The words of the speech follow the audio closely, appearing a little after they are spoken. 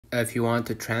if you want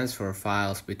to transfer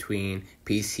files between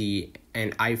PC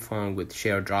and iPhone with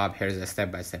ShareDrop, here's a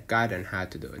step-by-step guide on how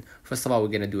to do it. First of all, we're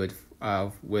going to do it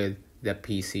with the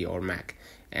PC or Mac.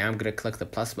 And I'm going to click the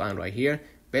plus button right here.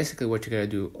 Basically, what you're going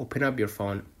to do, open up your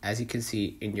phone. As you can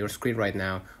see in your screen right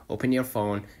now, open your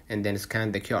phone and then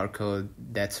scan the QR code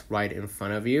that's right in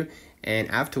front of you.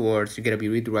 And afterwards, you're going to be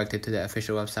redirected to the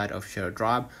official website of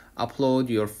ShareDrop. Upload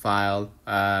your file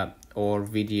or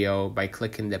video by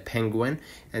clicking the penguin,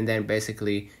 and then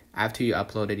basically after you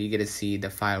upload it, you're going to see the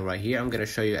file right here. I'm going to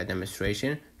show you a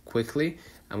demonstration quickly.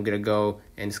 I'm going to go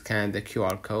and scan the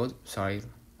QR code. Sorry,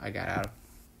 I got out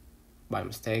by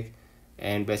mistake.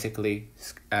 And basically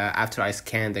after I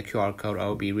scan the QR code,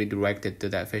 I'll be redirected to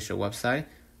the official website,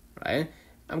 right?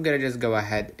 I'm going to just go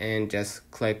ahead and just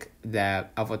click the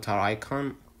avatar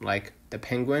icon like the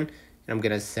penguin, and I'm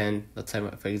going to send, let's say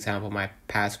for example, my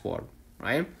password,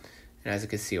 right? And as you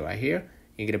can see right here,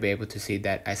 you're going to be able to see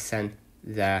that I sent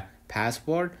the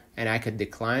password, and I could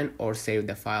decline or save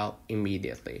the file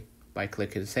immediately. By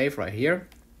clicking save right here,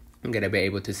 I'm going to be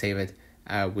able to save it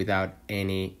without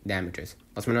any damages.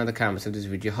 Let me know in the comments if this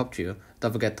video helped you.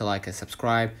 Don't forget to like and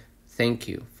subscribe. Thank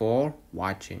you for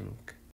watching.